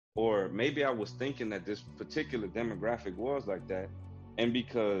Or maybe I was thinking that this particular demographic was like that. And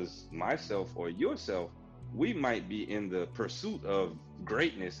because myself or yourself, we might be in the pursuit of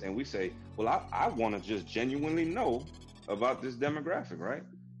greatness and we say, well, I want to just genuinely know about this demographic, right?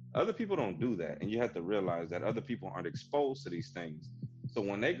 Other people don't do that. And you have to realize that other people aren't exposed to these things. So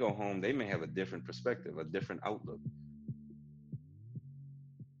when they go home, they may have a different perspective, a different outlook.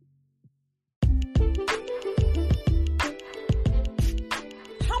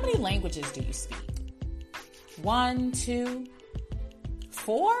 How many languages do you speak? One, two,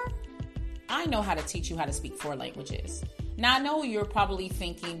 four? I know how to teach you how to speak four languages. Now, I know you're probably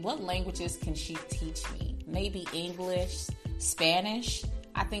thinking, what languages can she teach me? Maybe English, Spanish.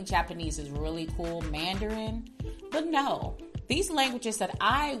 I think Japanese is really cool, Mandarin. But no, these languages that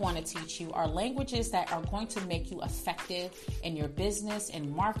I want to teach you are languages that are going to make you effective in your business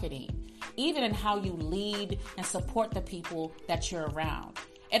and marketing, even in how you lead and support the people that you're around.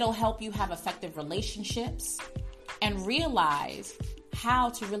 It'll help you have effective relationships and realize how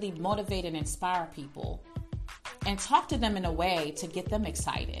to really motivate and inspire people and talk to them in a way to get them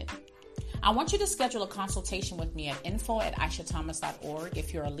excited. I want you to schedule a consultation with me at info@aishathomas.org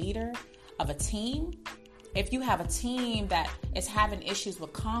if you're a leader of a team, if you have a team that is having issues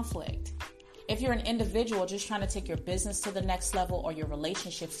with conflict, if you're an individual just trying to take your business to the next level or your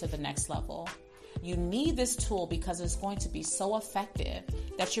relationships to the next level. You need this tool because it's going to be so effective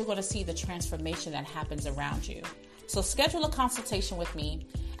that you're going to see the transformation that happens around you. So schedule a consultation with me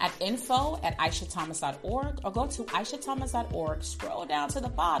at info@aishathomas.org or go to aishathomas.org, scroll down to the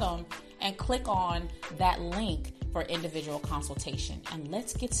bottom and click on that link for individual consultation. And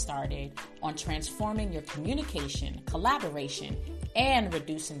let's get started on transforming your communication, collaboration, and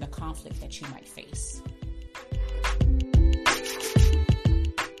reducing the conflict that you might face.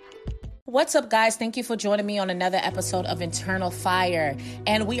 What's up, guys? Thank you for joining me on another episode of Internal Fire.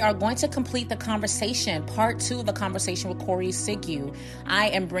 And we are going to complete the conversation, part 2 of the conversation with Corey Sigu. I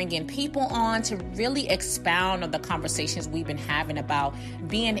am bringing people on to really expound on the conversations we've been having about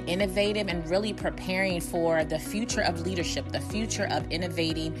being innovative and really preparing for the future of leadership, the future of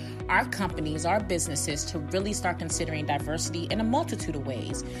innovating our companies, our businesses to really start considering diversity in a multitude of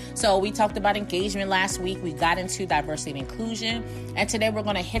ways. So we talked about engagement last week. We got into diversity and inclusion. And today we're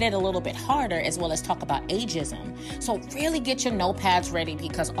going to hit it a little bit harder, as well as talk about ageism. So really get your notepads ready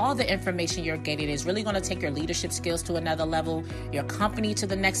because all the information you're getting is really going to take your leadership skills to another level, your company to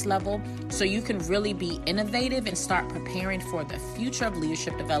the next level, so you can really be innovative and start preparing for the future of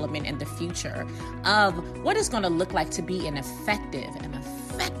leadership development and the future of what it's going to look like to be an effective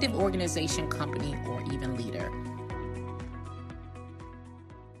organization, company, or even leader.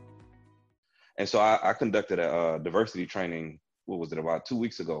 And so I conducted a diversity training, what was it, about 2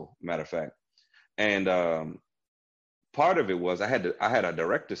 weeks ago, matter of fact. And part of it was I had a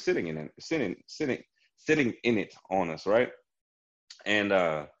director sitting in it on us, right? And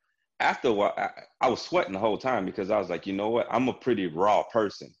after a while, I was sweating the whole time because I was like, you know what? I'm a pretty raw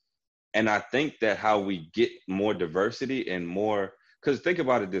person. And I think that how we get more diversity and more, because think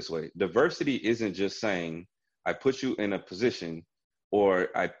about it this way, diversity isn't just saying I put you in a position or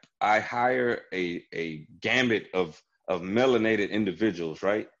I hire a gambit of melanated individuals,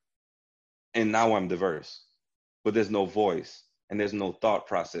 right? And now I'm diverse, but there's no voice and there's no thought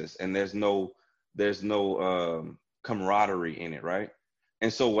process and there's no camaraderie in it, right?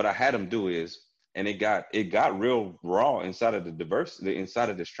 And so what I had them do is, and it got real raw inside of the diversity, inside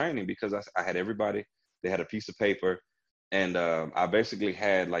of this training, because I had everybody, they had a piece of paper, and I basically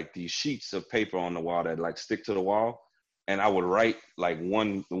had like these sheets of paper on the wall that like stick to the wall, and I would write like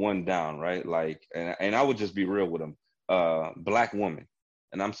one down, right? Like, and I would just be real with them. Black woman.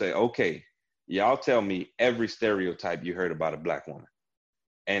 And I'm saying, okay, y'all tell me every stereotype you heard about a black woman.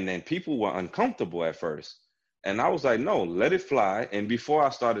 And then people were uncomfortable at first. And I was like, no, let it fly. And before I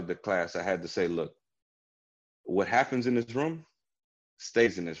started the class, I had to say, look, what happens in this room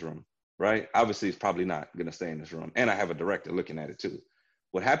stays in this room, right? Obviously, it's probably not going to stay in this room. And I have a director looking at it too.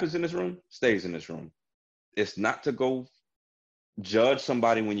 What happens in this room stays in this room. It's not to go judge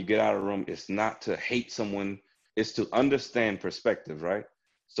somebody when you get out of the room. It's not to hate someone. It's to understand perspective, right?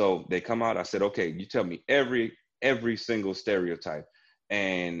 So they come out. I said, okay, you tell me every single stereotype.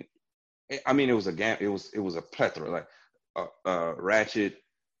 And I mean, it was a plethora, like ratchet,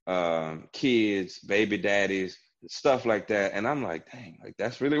 kids, baby daddies, stuff like that. And I'm like, dang, like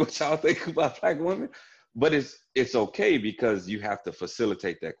that's really what y'all think about black women? But it's okay because you have to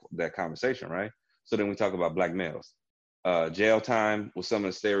facilitate that conversation, right? So then we talk about black males. Jail time with some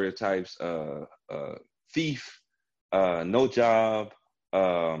of the stereotypes, thief, no job,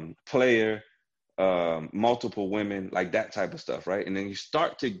 player, multiple women, like that type of stuff, right? And then you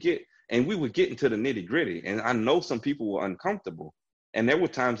start to get, and we would get into the nitty gritty. And I know some people were uncomfortable. And there were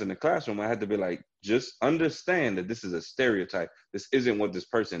times in the classroom I had to be like, just understand that this is a stereotype. This isn't what this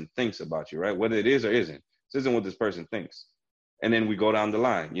person thinks about you, right? Whether it is or isn't, this isn't what this person thinks. And then we go down the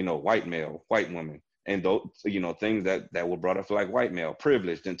line, you know, white male, white woman, and those, you know, things that were brought up for like white male,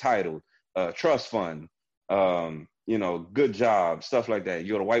 privileged, entitled, trust fund, you know, good job, stuff like that.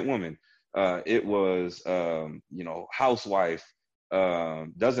 You're a white woman. It was, you know, housewife,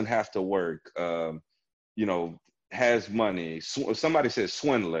 doesn't have to work, you know, has money. Somebody said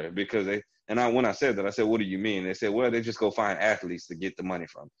swindler because when I said that, I said, what do you mean? They said, well, they just go find athletes to get the money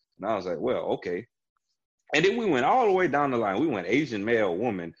from. And I was like, well, okay. And then we went all the way down the line. We went Asian male,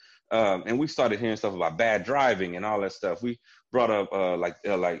 woman, and we started hearing stuff about bad driving and all that stuff. We brought up like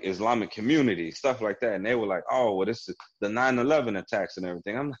Islamic community, stuff like that. And they were like, oh, well, this is the 9/11 attacks and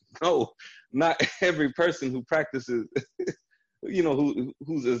everything. I'm like, no, not every person who practices, you know,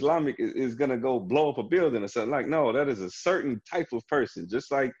 who's Islamic is going to go blow up a building or something. Like, no, that is a certain type of person. Just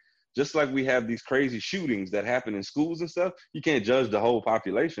like we have these crazy shootings that happen in schools and stuff, you can't judge the whole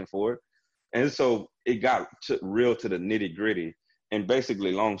population for it. And so it got real to the nitty gritty. And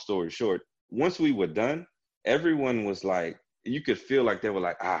basically, long story short, once we were done, everyone was like, you could feel like they were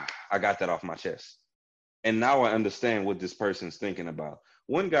like, I got that off my chest. And now I understand what this person's thinking about.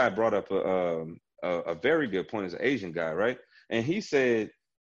 One guy brought up a very good point as an Asian guy, right? And he said,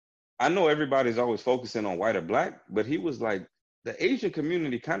 I know everybody's always focusing on white or black, but he was like, the Asian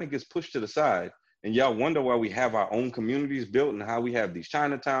community kind of gets pushed to the side. And y'all wonder why we have our own communities built and how we have these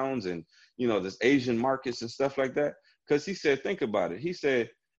Chinatowns and, you know, this Asian markets and stuff like that. Because he said, think about it. He said,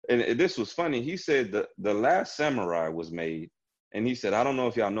 and this was funny. He said the Last Samurai was made. And he said, I don't know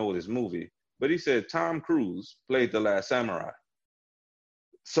if y'all know this movie, but he said Tom Cruise played the Last Samurai.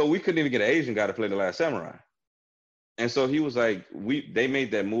 So we couldn't even get an Asian guy to play the Last Samurai. And so he was like, they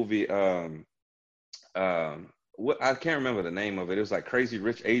made that movie. What I can't remember the name of it. It was like Crazy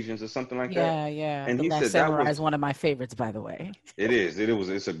Rich Asians or something like that. Yeah. And the he Last said Samurai that was is one of my favorites, by the way. It is.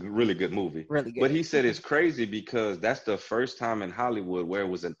 It's a really good movie. Really good. But he said it's crazy because that's the first time in Hollywood where it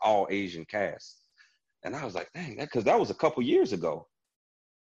was an all Asian cast. And I was like, dang, because that was a couple years ago.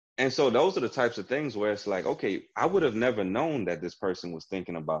 And so those are the types of things where it's like, okay, I would have never known that this person was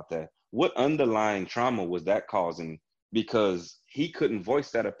thinking about that. What underlying trauma was that causing? Because he couldn't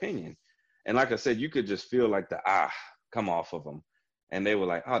voice that opinion. And like I said, you could just feel like come off of them. And they were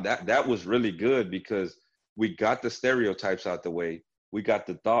like, oh, that was really good because we got the stereotypes out the way. We got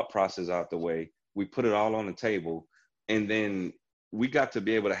the thought process out the way. We put it all on the table. And then we got to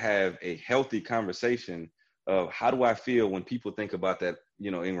be able to have a healthy conversation of how do I feel when people think about that, you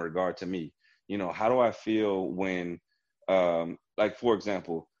know, in regard to me? You know, how do I feel when, like, for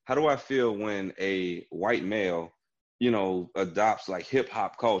example, how do I feel when a white male, you know, adopts like hip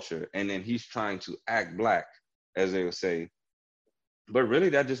hop culture and then he's trying to act black, as they would say, but really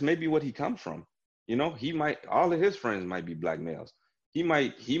that just may be what he comes from. You know, all of his friends might be black males. He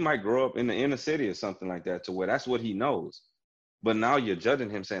might grow up in the inner city or something like that to where that's what he knows. But now you're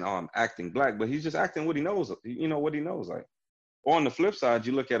judging him saying, oh, I'm acting black, but he's just acting what he knows, you know, what he knows like. Or on the flip side,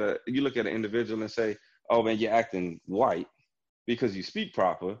 you look at an individual and say, oh man, you're acting white because you speak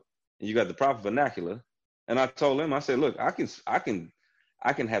proper and you got the proper vernacular. And I told him, I said, look, I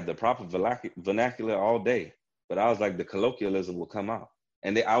can have the proper vernacular all day, but I was like, the colloquialism will come out.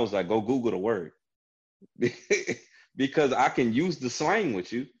 And I was like, go Google the word because I can use the slang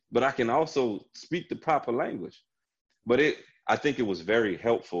with you, but I can also speak the proper language. But I think it was very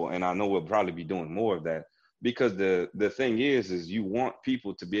helpful, and I know we'll probably be doing more of that because the thing is you want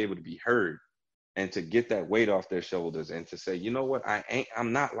people to be able to be heard and to get that weight off their shoulders and to say, you know what,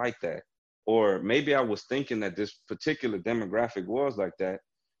 I'm not like that. Or maybe I was thinking that this particular demographic was like that.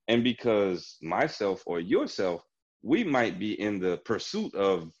 And because myself or yourself, we might be in the pursuit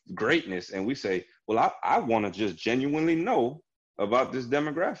of greatness and we say, well, I want to just genuinely know about this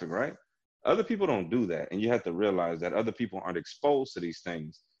demographic, right? Other people don't do that. And you have to realize that other people aren't exposed to these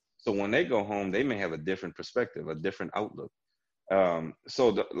things. So when they go home, they may have a different perspective, a different outlook. Don't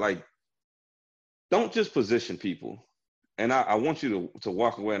just position people. And I want you to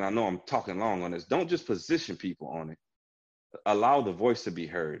walk away, and I know I'm talking long on this. Don't just position people on it. Allow the voice to be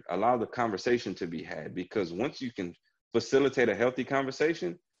heard. Allow the conversation to be had. Because once you can facilitate a healthy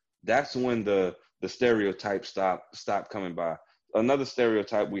conversation, that's when the stereotypes stop coming by. Another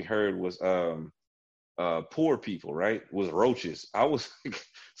stereotype we heard was poor people, right? Was roaches.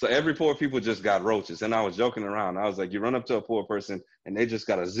 So every poor people just got roaches. And I was joking around. I was like, you run up to a poor person and they just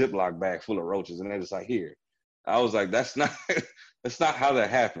got a Ziploc bag full of roaches and they're just like, here. I was like, that's not that's not how that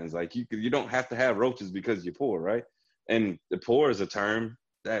happens. Like you don't have to have roaches because you're poor, right? And the poor is a term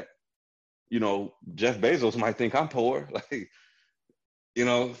that, Jeff Bezos might think I'm poor. Like, you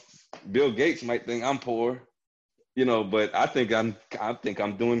know, Bill Gates might think I'm poor, but I think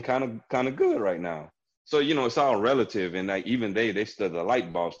I'm doing kind of good right now. So, it's all relative. And like even the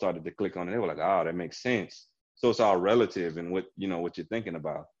light bulb started to click on it. They were like, oh, that makes sense. So it's all relative and what you're thinking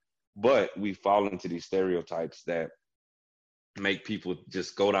about. But we fall into these stereotypes that make people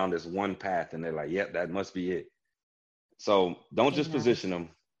just go down this one path and they're like, yep, that must be it. So don't just Amen. position them.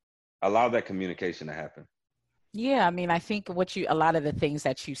 Allow that communication to happen. Yeah, I mean, I think a lot of the things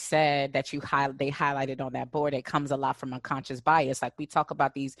that you said that they highlighted on that board, it comes a lot from unconscious bias. Like we talk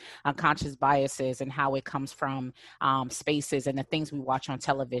about these unconscious biases and how it comes from spaces and the things we watch on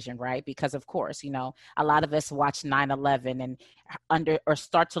television, right? Because of course, a lot of us watch 9/11 and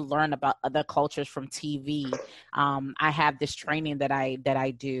start to learn about other cultures from TV. I have this training that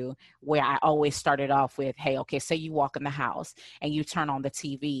I do where I always started off with, hey, okay, say you walk in the house and you turn on the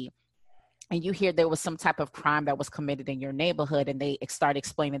TV and you hear there was some type of crime that was committed in your neighborhood, and they start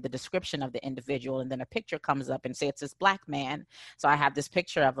explaining the description of the individual, and then a picture comes up and say it's this black man. So I have this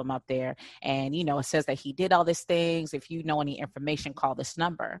picture of him up there, and it says that he did all these things. If you know any information, call this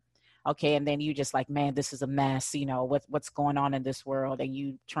number. Okay, and then you just like, man, this is a mess, what's going on in this world, and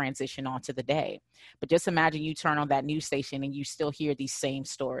you transition on to the day. But just imagine you turn on that news station and you still hear these same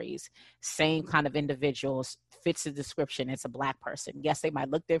stories, same kind of individuals, fits the description. It's a black person. Yes, they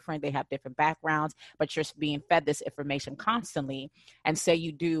might look different, they have different backgrounds, but you're being fed this information constantly. And say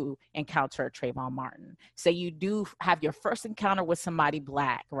you do encounter a Trayvon Martin, say you do have your first encounter with somebody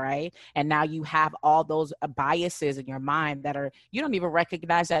black, right? And now you have all those biases in your mind that you don't even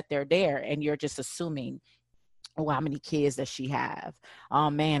recognize that they're there, and you're just assuming, oh, how many kids does she have? Oh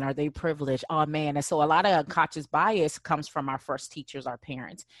man, are they privileged? Oh man. And so a lot of unconscious bias comes from our first teachers, our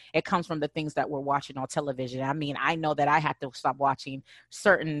parents. It comes from the things that we're watching on television. I mean, I know that I had to stop watching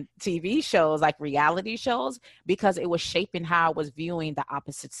certain TV shows, like reality shows, because it was shaping how I was viewing the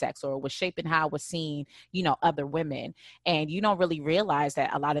opposite sex, or it was shaping how I was seeing, other women. And you don't really realize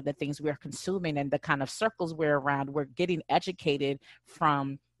that a lot of the things we're consuming and the kind of circles we're around, we're getting educated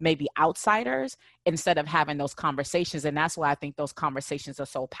from maybe outsiders instead of having those conversations. And that's why I think those conversations are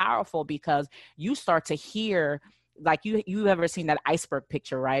so powerful, because you start to hear, like you ever seen that iceberg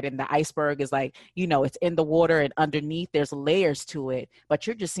picture, right? And the iceberg is like, it's in the water and underneath there's layers to it, but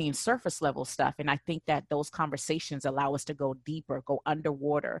you're just seeing surface level stuff. And I think that those conversations allow us to go deeper, go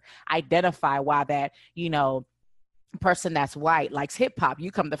underwater, identify why that, person that's white likes hip hop. You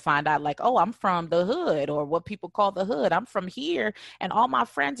come to find out like, oh, I'm from the hood, or what people call the hood. I'm from here and all my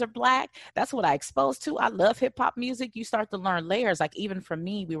friends are black. That's what I exposed to. I love hip hop music. You start to learn layers. Like even for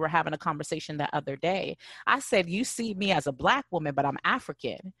me, we were having a conversation the other day. I said, you see me as a black woman, but I'm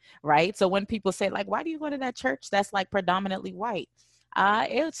African, right? So when people say like, why do you go to that church that's like predominantly white?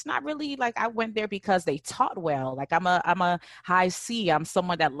 It's not really like I went there because they taught well. Like I'm a high C. I'm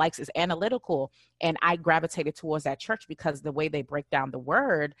someone that is analytical, and I gravitated towards that church because the way they break down the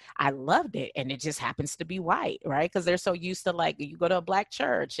word, I loved it, and it just happens to be white, right? Because they're so used to like you go to a black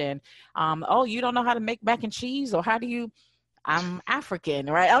church and oh, you don't know how to make mac and cheese, or how do you? I'm African,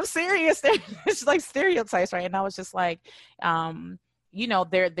 right? I'm serious. It's like stereotypes, right? And I was just like,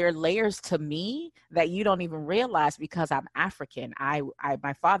 there are layers to me that you don't even realize because I'm African.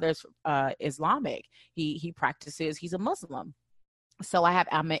 My father's Islamic. He practices. He's a Muslim. So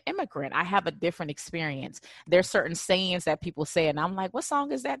I'm an immigrant. I have a different experience. There's certain sayings that people say, and I'm like, what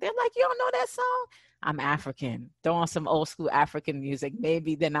song is that? They're like, you don't know that song? I'm African. Throw on some old school African music.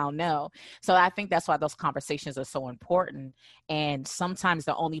 Maybe then I'll know. So I think that's why those conversations are so important. And sometimes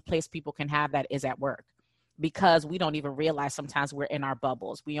the only place people can have that is at work, because we don't even realize sometimes we're in our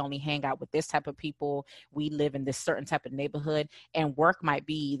bubbles. We only hang out with this type of people. We live in this certain type of neighborhood, and work might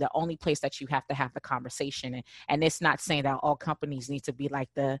be the only place that you have to have the conversation. And it's not saying that all companies need to be like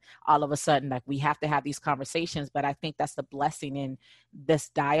all of a sudden, like we have to have these conversations. But I think that's the blessing in this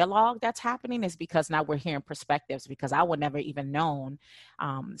dialogue that's happening, is because now we're hearing perspectives, because I would never even known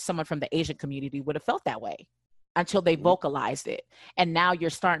someone from the Asian community would have felt that way until they vocalized it. And now you're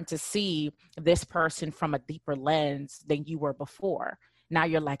starting to see this person from a deeper lens than you were before. Now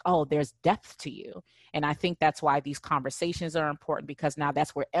you're like, oh, there's depth to you. And I think that's why these conversations are important, because now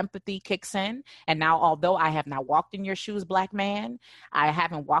that's where empathy kicks in. And now, although I have not walked in your shoes, black man, I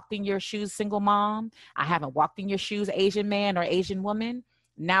haven't walked in your shoes, single mom, I haven't walked in your shoes, Asian man or Asian woman,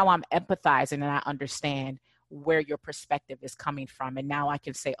 now I'm empathizing and I understand where your perspective is coming from. And now I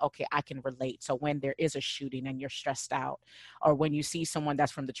can say, okay, I can relate. So when there is a shooting and you're stressed out, or when you see someone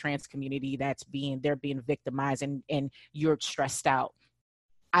that's from the trans community they're being victimized and you're stressed out,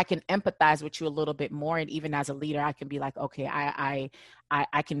 I can empathize with you a little bit more. And even as a leader, I can be like, okay, I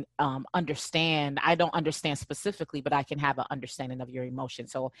can understand. I don't understand specifically, but I can have an understanding of your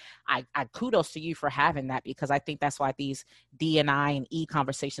emotions. So I kudos to you for having that, because I think that's why these D&I and E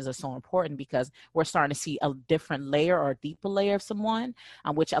conversations are so important, because we're starting to see a different layer or a deeper layer of someone,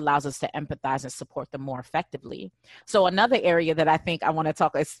 which allows us to empathize and support them more effectively. So another area that I think I want to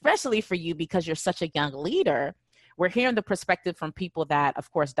talk, especially for you, because you're such a young leader, we're hearing the perspective from people that,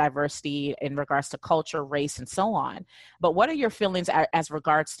 of course, diversity in regards to culture, race, and so on. But what are your feelings in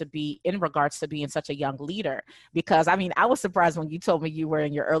regards to being such a young leader? Because I mean, I was surprised when you told me you were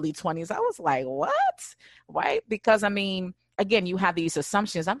in your early 20s. I was like, what? Right? Because I mean, again, you have these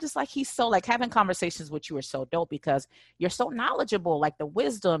assumptions. I'm just like, he's so like having conversations with you are so dope because you're so knowledgeable, like the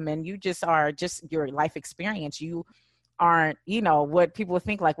wisdom, and you just are just your life experience. You aren't, what people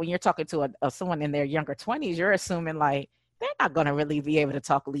think, like when you're talking to someone in their younger 20s, you're assuming like they're not going to really be able to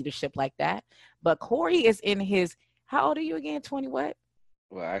talk leadership like that. But Corey is in his, how old are you again? 20 what?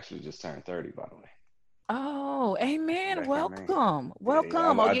 Well, I actually just turned 30, by the way. Oh, amen. Back in May. Welcome.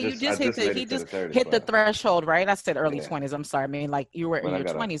 Yeah, Oh yeah, I just made he it to just the 30, hit the but threshold, right? I said early yeah, 20s. I'm sorry, I mean, like you were in but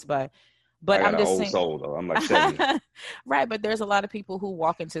your 20s, but I got I'm an just old saying. soul though. I'm like 70. Right, but there's a lot of people who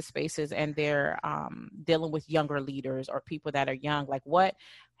walk into spaces and they're dealing with younger leaders or people that are young. Like, what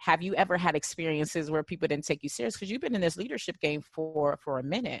have you ever had experiences where people didn't take you serious? Because you've been in this leadership game for a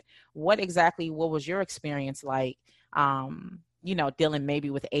minute. What was your experience like? Dealing maybe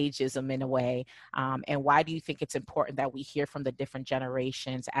with ageism in a way, and why do you think it's important that we hear from the different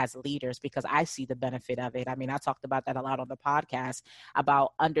generations as leaders? Because I see the benefit of it. I mean, I talked about that a lot on the podcast,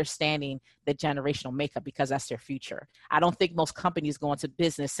 about understanding the generational makeup, because that's their future. I don't think most companies go into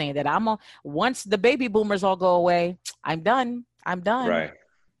business saying that once the baby boomers all go away, I'm done. Right.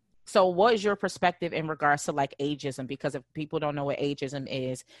 So what is your perspective in regards to like ageism? Because if people don't know what ageism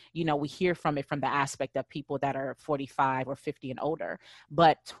is, we hear from it from the aspect of people that are 45 or 50 and older,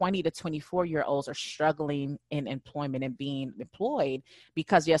 but 20 to 24-year-olds are struggling in employment and being employed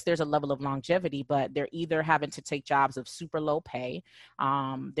because yes, there's a level of longevity, but they're either having to take jobs of super low pay.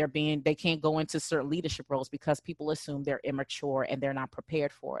 They can't go into certain leadership roles because people assume they're immature and they're not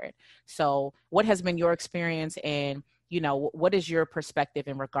prepared for it. So what has been your experience, and what is your perspective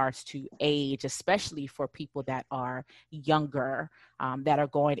in regards to age, especially for people that are younger, that are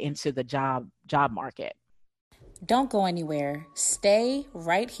going into the job market? Don't go anywhere. Stay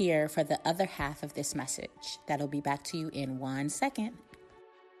right here for the other half of this message. That'll be back to you in 1 second.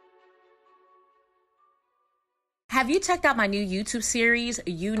 Have you checked out my new YouTube series,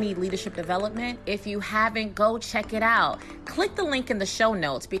 You Need Leadership Development? If you haven't, go check it out. Click the link in the show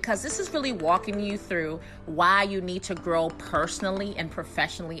notes, because this is really walking you through why you need to grow personally and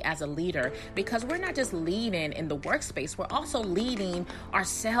professionally as a leader, because we're not just leading in the workspace, we're also leading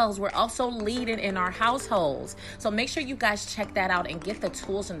ourselves. We're also leading in our households. So make sure you guys check that out and get the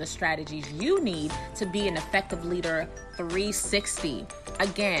tools and the strategies you need to be an effective leader 360.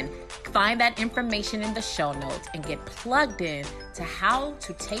 Again, find that information in the show notes and get plugged in to how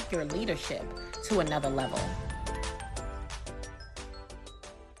to take your leadership to another level.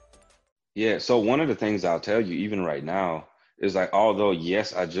 Yeah. So one of the things I'll tell you, even right now, is like, although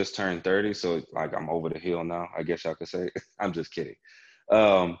yes, I just turned 30, so like I'm over the hill now, I guess y'all could say. I'm just kidding.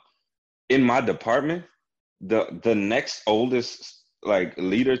 In my department, the next oldest like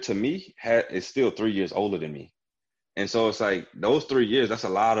leader to me is still 3 years older than me. And so it's like those 3 years, that's a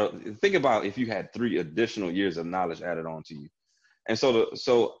lot of, think about if you had 3 additional years of knowledge added on to you. And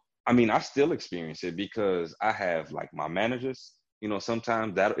so I mean, I still experience it because I have like my managers,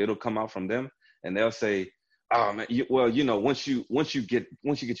 sometimes that it'll come out from them and they'll say, oh man, once you get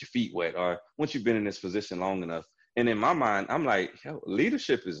your feet wet, or once you've been in this position long enough. And in my mind, I'm like,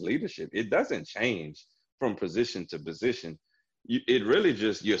 leadership is leadership. It doesn't change from position to position. It really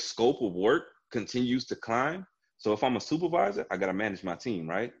just, your scope of work continues to climb. So if I'm a supervisor, I got to manage my team,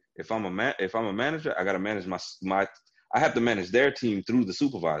 right? If I'm a manager, I got to manage I have to manage their team through the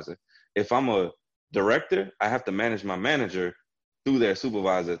supervisor. If I'm a director, I have to manage my manager through their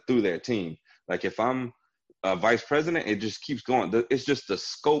supervisor, through their team. Like if I'm a vice president, it just keeps going. It's just the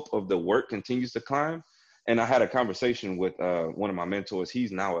scope of the work continues to climb. And I had a conversation with one of my mentors.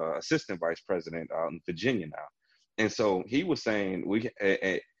 He's now an assistant vice president out in Virginia now. And so he was saying,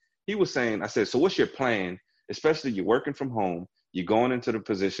 I said, so what's your plan? Especially you're working from home, you're going into the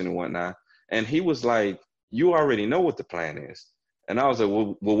position and whatnot. And he was like, you already know what the plan is. And I was like,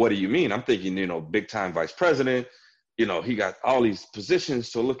 well, what do you mean? I'm thinking, big time vice president, he got all these positions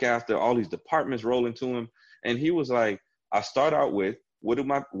to look after, all these departments rolling to him. And he was like, I start out with, what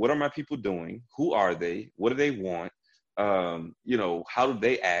are my people doing? Who are they? What do they want? How do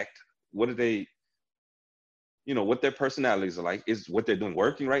they act? What do they, what their personalities are like? Is what they're doing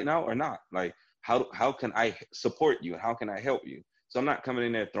working right now or not? Like, how can I support you? How can I help you? So I'm not coming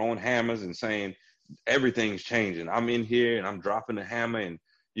in there throwing hammers and saying everything's changing. I'm in here and I'm dropping the hammer and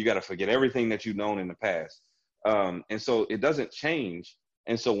you got to forget everything that you've known in the past. And so it doesn't change.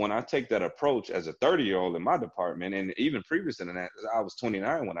 And so when I take that approach as a 30-year-old in my department, and even previous to that, I was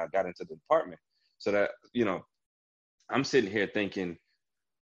 29 when I got into the department. So that, I'm sitting here thinking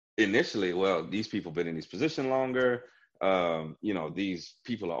initially, well, these people been in these positions longer. These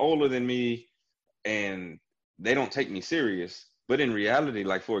people are older than me and they don't take me serious. But in reality,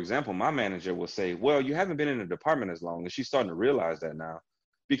 like, for example, my manager will say, well, you haven't been in the department as long. And she's starting to realize that now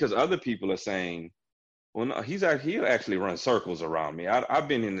because other people are saying, well, no, he'll actually run circles around me. I've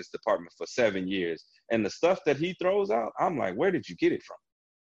been in this department for 7 years. And the stuff that he throws out, I'm like, where did you get it from?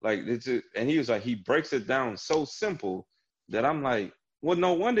 Like, and he was like, he breaks it down so simple that I'm like, well,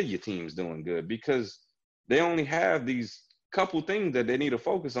 no wonder your team's doing good because they only have these couple things that they need to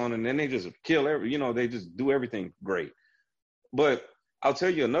focus on. And then they just kill they just do everything great. But I'll tell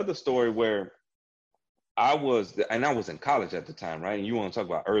you another story where I was in college at the time, right? And you want to talk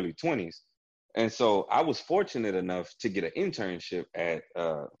about early 20s. And so I was fortunate enough to get an internship at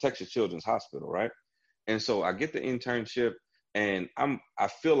Texas Children's Hospital, right? And so I get the internship and I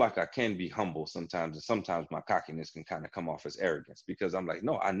feel like I can be humble sometimes. And sometimes my cockiness can kind of come off as arrogance because I'm like,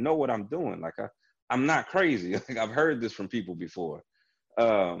 no, I know what I'm doing. Like I'm not crazy. Like I've heard this from people before.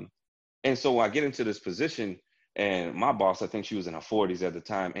 And so I get into this position and my boss, I think she was in her 40s at the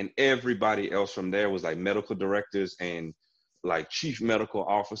time. And everybody else from there was like medical directors and like chief medical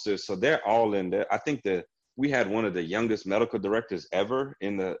officers. So they're all in there. I think that we had one of the youngest medical directors ever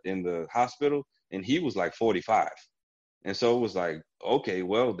in the hospital. And he was like 45. And so it was like, okay,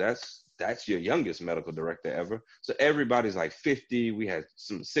 well, that's your youngest medical director ever. So everybody's like 50. We had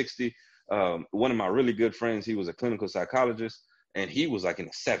some 60. One of my really good friends, he was a clinical psychologist and he was like in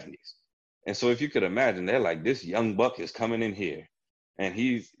the 70s. And so if you could imagine, they're like, this young buck is coming in here and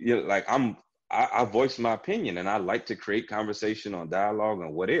he's like, I voiced my opinion and I like to create conversation on dialogue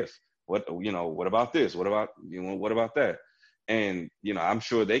on what about this? What about that? And, I'm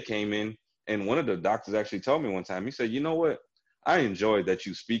sure they came in and one of the doctors actually told me one time, he said, you know what? I enjoyed that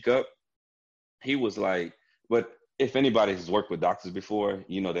you speak up. He was like, but if anybody has worked with doctors before,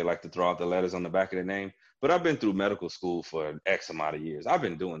 they like to throw out the letters on the back of their name. But I've been through medical school for X amount of years. I've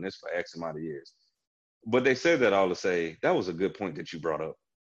been doing this for X amount of years. But they said that all to say, that was a good point that you brought up.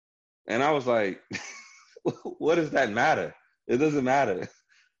 And I was like, what does that matter? It doesn't matter.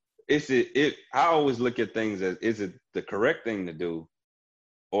 I always look at things as, is it the correct thing to do?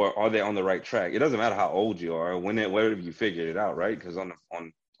 Or are they on the right track? It doesn't matter how old you are, whenever you figured it out, right? Because on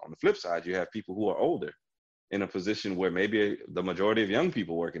the flip side, you have people who are older in a position where maybe the majority of young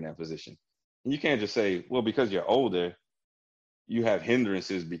people work in that position. And you can't just say, well, because you're older, you have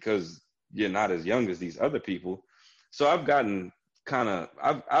hindrances because you're not as young as these other people. So I've gotten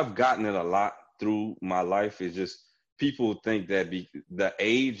it a lot through my life. It's just people think that the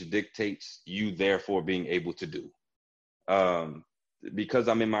age dictates you therefore being able to do. Because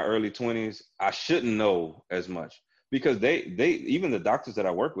I'm in my early 20s, I shouldn't know as much because they even the doctors that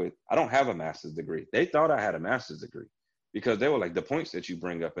I work with, I don't have a master's degree. They thought I had a master's degree because they were like, the points that you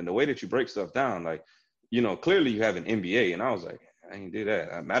bring up and the way that you break stuff down, like, clearly you have an MBA. And I was like, I ain't do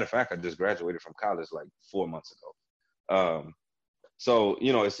that. Matter of fact, I just graduated from college like 4 months ago. So,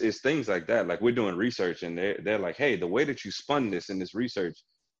 it's things like that. Like we're doing research and they're like, hey, the way that you spun this in this research,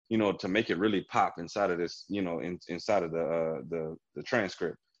 to make it really pop inside of this, inside of the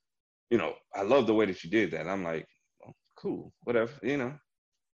transcript, I love the way that you did that. I'm like, oh, cool, whatever,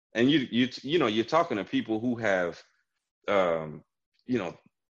 and you're talking to people who have,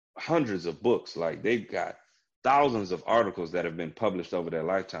 hundreds of books, like they've got thousands of articles that have been published over their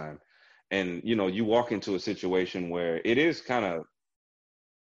lifetime. And, you walk into a situation where it is kind of,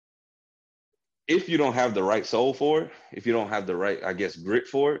 if you don't have the right soul for it, if you don't have the right, I guess, grit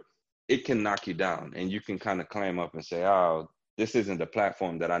for it, it can knock you down and you can kind of clam up and say, oh, this isn't the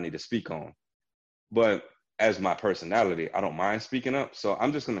platform that I need to speak on. But as my personality, I don't mind speaking up. So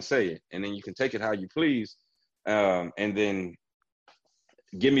I'm just going to say it and then you can take it how you please. And then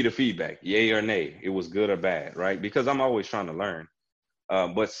give me the feedback, yay or nay, it was good or bad, right? Because I'm always trying to learn.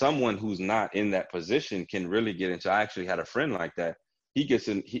 But someone who's not in that position can really get into, I actually had a friend like that. I get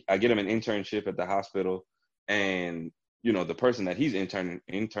him an internship at the hospital and you know, the person that he's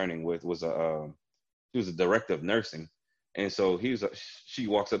interning with was she was a director of nursing. And so she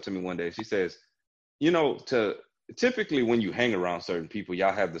walks up to me one day. She says, you know, typically when you hang around certain people,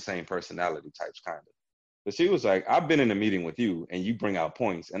 y'all have the same personality types, kind of. But she was like, I've been in a meeting with you and you bring out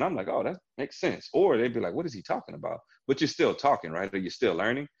points. And I'm like, oh, that makes sense. Or they'd be like, what is he talking about? But you're still talking, right? Or you're still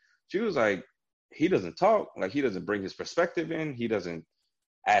learning. She was like, he doesn't talk. Like, he doesn't bring his perspective in. He doesn't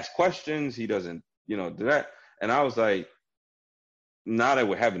ask questions. He doesn't, you know, do that. And I was like, now that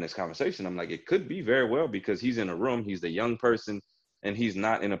we're having this conversation, I'm like, it could be very well because he's in a room, he's the young person, and he's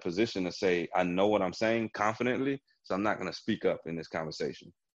not in a position to say, I know what I'm saying confidently, so I'm not going to speak up in this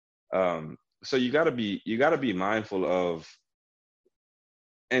conversation. So you got to be mindful of,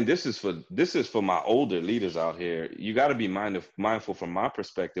 and this is for my older leaders out here. You got to be mindful from my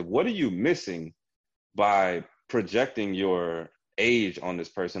perspective. What are you missing by projecting your age on this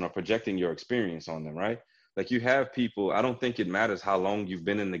person or projecting your experience on them, right? Like, you have people, I don't think it matters how long you've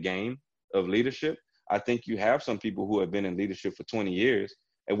been in the game of leadership. I think you have some people who have been in leadership for 20 years,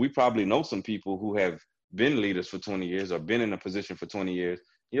 and we probably know some people who have been leaders for 20 years or been in a position for 20 years.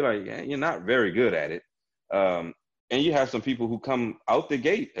 You're like, yeah, you're not very good at it. And you have some people who come out the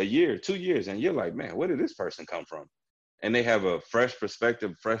gate a year, 2 years, and you're like, man, where did this person come from? And they have a fresh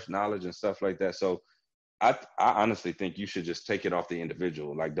perspective, fresh knowledge and stuff like that. So I honestly think you should just take it off the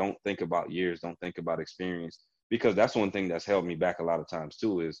individual. Like, don't think about years, don't think about experience, because that's one thing that's held me back a lot of times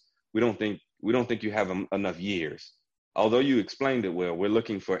too, is we don't think you have enough years. Although you explained it well, we're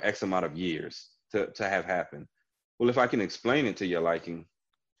looking for X amount of years to have happen. Well, if I can explain it to your liking,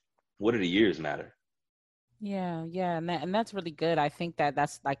 what do the years matter? Yeah, yeah, and that's really good. I think that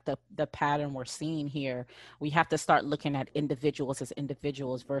that's like the pattern we're seeing here. We have to start looking at individuals as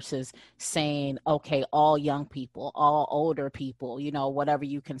individuals versus saying, okay, all young people, all older people, you know, whatever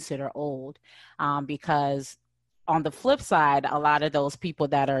you consider old, because on the flip side, a lot of those people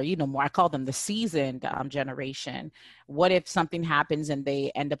that are, you know, more, I call them the seasoned generation. What if something happens and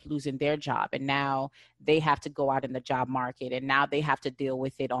they end up losing their job, and now they have to go out in the job market, and now they have to deal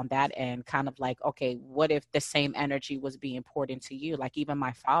with it on that end? Kind of like, okay, what if the same energy was being poured into you? Like, even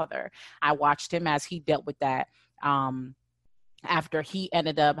my father, I watched him as he dealt with that. After he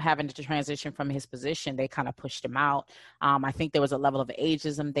ended up having to transition from his position, they kind of pushed him out. I think there was a level of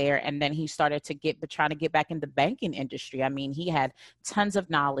ageism there. And then he started to trying to get back in the banking industry. I mean, he had tons of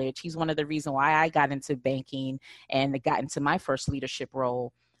knowledge. He's one of the reasons why I got into banking and got into my first leadership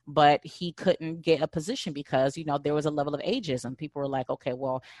role. But he couldn't get a position because, you know, there was a level of ageism. People were like, okay,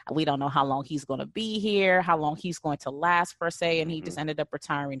 well, we don't know how long he's going to be here, how long he's going to last per se. And he just ended up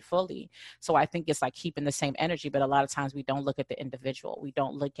retiring fully. So I think it's like keeping the same energy. But a lot of times we don't look at the individual. We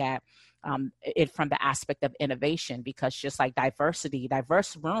don't look at it from the aspect of innovation, because just like diverse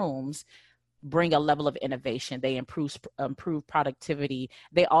rooms bring a level of innovation. They improve productivity.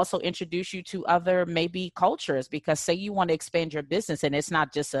 They also introduce you to other maybe cultures, because say you want to expand your business and it's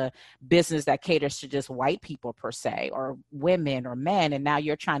not just a business that caters to just white people per se, or women or men, and now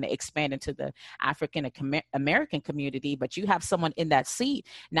you're trying to expand into the African American community, but you have someone in that seat.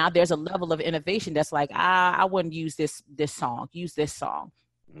 Now there's a level of innovation that's like, I wouldn't use this song, use this song.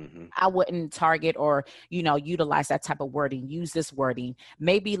 Mm-hmm. I wouldn't target or, you know, utilize that type of wording, use this wording.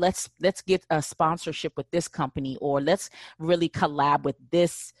 Maybe let's get a sponsorship with this company, or let's really collab with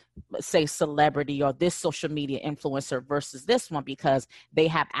this, say, celebrity or this social media influencer versus this one, because they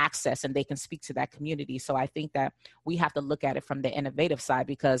have access and they can speak to that community. So I think that we have to look at it from the innovative side,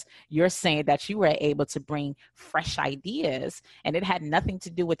 because you're saying that you were able to bring fresh ideas and it had nothing to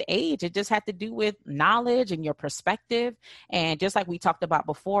do with age. It just had to do with knowledge and your perspective. And just like we talked about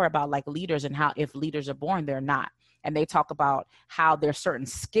before about like leaders and how if leaders are born, they're not. And they talk about how there's certain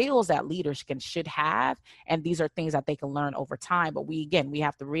skills that leaders should have. And these are things that they can learn over time. But we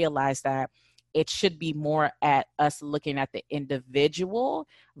have to realize that it should be more at us looking at the individual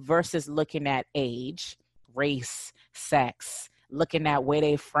versus looking at age, race, sex, looking at where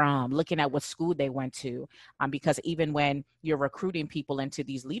they're from, looking at what school they went to. Because even when you're recruiting people into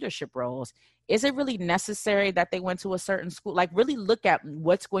these leadership roles, is it really necessary that they went to a certain school? Like, really look at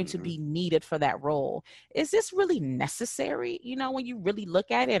what's going to be needed for that role. Is this really necessary? You know, when you really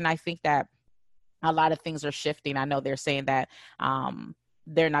look at it, and I think that a lot of things are shifting. I know they're saying that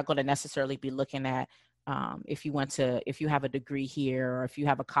they're not going to necessarily be looking at if you have a degree here, or if you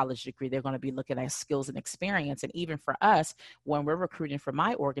have a college degree, they're going to be looking at skills and experience. And even for us, when we're recruiting for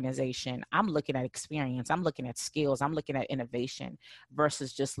my organization, I'm looking at experience, I'm looking at skills, I'm looking at innovation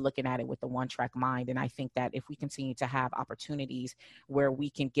versus just looking at it with the one-track mind. And I think that if we continue to have opportunities where we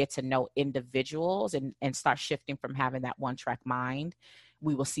can get to know individuals and start shifting from having that one-track mind,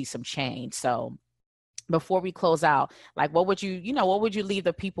 we will see some change. So before we close out, like what would you leave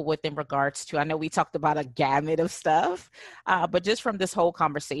the people with in regards to, I know we talked about a gamut of stuff, but just from this whole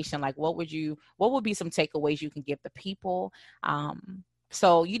conversation, like what would be some takeaways you can give the people?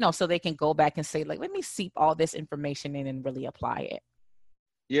 So they can go back and say, like, let me seep all this information in and really apply it.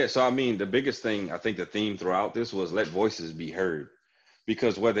 Yeah. So, I mean, the biggest thing, I think the theme throughout this was let voices be heard,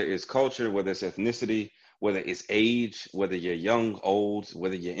 because whether it's culture, whether it's ethnicity, whether it's age, whether you're young, old,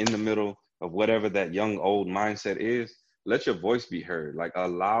 whether you're in the middle of whatever that young, old mindset is, let your voice be heard. Like,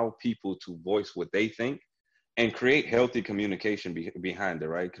 allow people to voice what they think and create healthy communication behind it,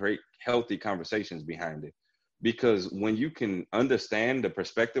 right? Create healthy conversations behind it. Because when you can understand the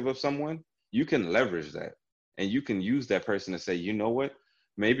perspective of someone, you can leverage that. And you can use that person to say, you know what?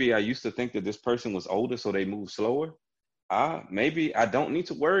 Maybe I used to think that this person was older, so they move slower. Maybe I don't need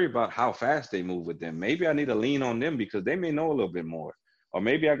to worry about how fast they move with them. Maybe I need to lean on them because they may know a little bit more. Or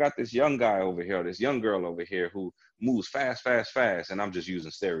maybe I got this young guy over here, or this young girl over here who moves fast, fast, fast. And I'm just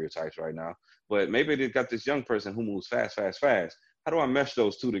using stereotypes right now. But maybe they got this young person who moves fast, fast, fast. How do I mesh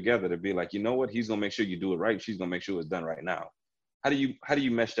those two together to be like, you know what? He's going to make sure you do it right. She's going to make sure it's done right now. How do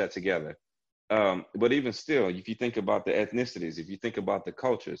you mesh that together? But even still, if you think about the ethnicities, if you think about the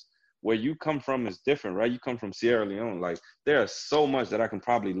cultures, where you come from is different, right? You come from Sierra Leone. Like, there's so much that I can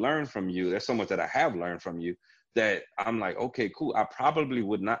probably learn from you. There's so much that I have learned from you that I'm like, okay, cool. I probably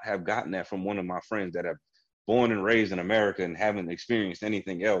would not have gotten that from one of my friends that have born and raised in America and haven't experienced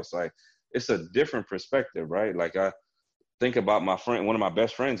anything else. Like, it's a different perspective, right? Like, I think about my friend, one of my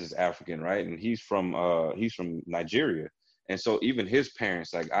best friends is African, right? And he's from Nigeria. And so even his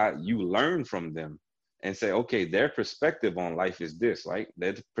parents, like, you learn from them and say, okay, their perspective on life is this, right?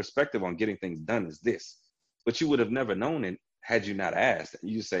 Their perspective on getting things done is this. But you would have never known it had you not asked.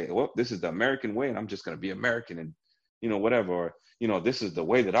 You just say, well, this is the American way, and I'm just going to be American, and, whatever. Or, this is the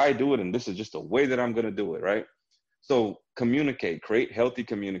way that I do it, and this is just the way that I'm going to do it, right? So communicate, create healthy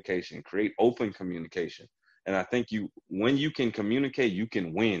communication, create open communication. And I think when you can communicate, you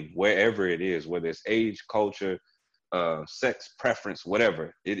can win wherever it is, whether it's age, culture, sex, preference,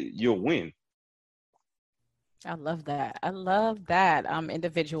 whatever, you'll win. I love that.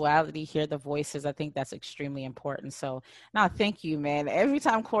 Individuality, hear the voices. I think that's extremely important. So no, thank you, man. Every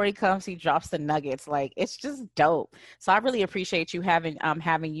time Corey comes, he drops the nuggets. Like, it's just dope. So I really appreciate you having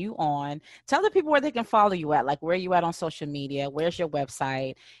you on. Tell the people where they can follow you at, like where you at on social media, where's your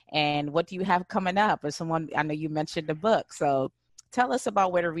website, and what do you have coming up? As someone, I know you mentioned the book. So tell us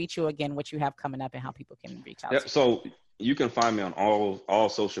about where to reach you again, what you have coming up, and how people can reach out. Yep. So you can find me on all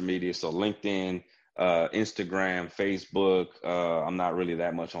social media. So LinkedIn, Instagram, Facebook. I'm not really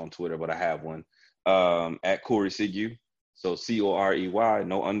that much on Twitter, but I have one, at Corey Sigue. So Corey,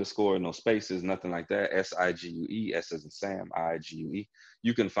 no underscore, no spaces, nothing like that. Sigue, S as in Sam, Igue.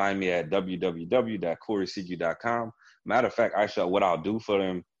 You can find me at www.coreysigue.com. Matter of fact, Aisha, what I'll do for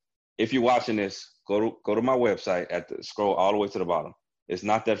them, if you're watching this, go to my website, scroll all the way to the bottom. It's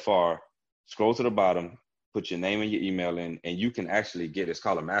not that far. Scroll to the bottom, put your name and your email in, and you can actually it's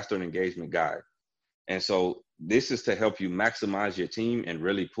called a Master Engagement Guide. And so this is to help you maximize your team and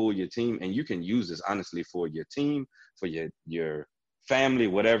really pull your team. And you can use this honestly for your team, for your family,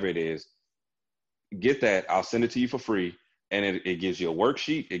 whatever it is. Get that. I'll send it to you for free. And it gives you a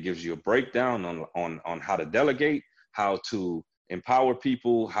worksheet. It gives you a breakdown on how to delegate, how to empower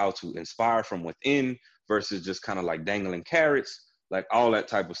people, how to inspire from within versus just kind of like dangling carrots, like all that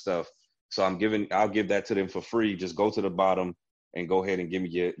type of stuff. So I'll give that to them for free. Just go to the bottom and go ahead and give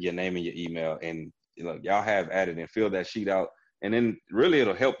me your name and your email. And y'all have at it and fill that sheet out. And then really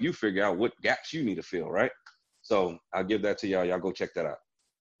it'll help you figure out what gaps you need to fill, right? So I'll give that to y'all. Y'all go check that out.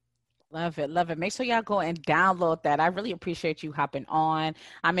 Love it. Love it. Make sure y'all go and download that. I really appreciate you hopping on.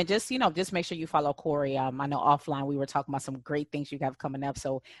 I mean, just make sure you follow Corey. I know offline we were talking about some great things you have coming up.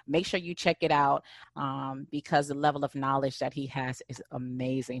 So make sure you check it out because the level of knowledge that he has is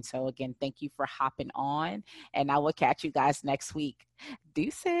amazing. So again, thank you for hopping on, and I will catch you guys next week.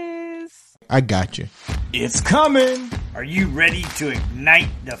 Deuces. I got you. It's coming. Are you ready to ignite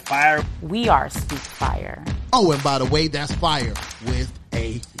the fire? We are Speak Fire. Oh, and by the way, that's fire with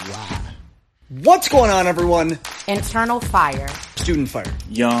a Y. What's going on, everyone? Internal fire. Student fire.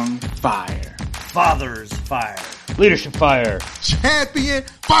 Young fire. Father's fire. Leadership fire. Champion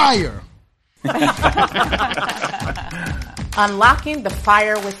fire. Unlocking the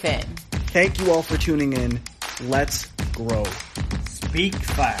fire within. Thank you all for tuning in. Let's grow. Speak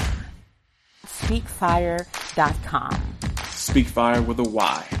Fire. Speakfire.com. Speak Fire with a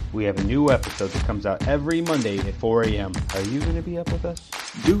Y. We have a new episode that comes out every Monday at 4 a.m. Are you going to be up with us?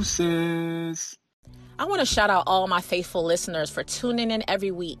 Deuces. I want to shout out all my faithful listeners for tuning in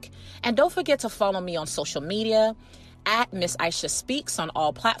every week. And don't forget to follow me on social media at Miss Aisha Speaks on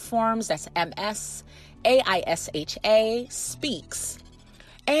all platforms. That's MSAISHA Speaks.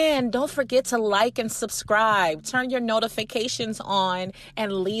 And don't forget to like and subscribe. Turn your notifications on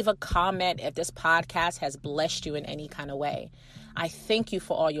and leave a comment if this podcast has blessed you in any kind of way. I thank you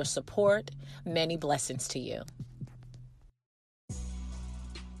for all your support. Many blessings to you.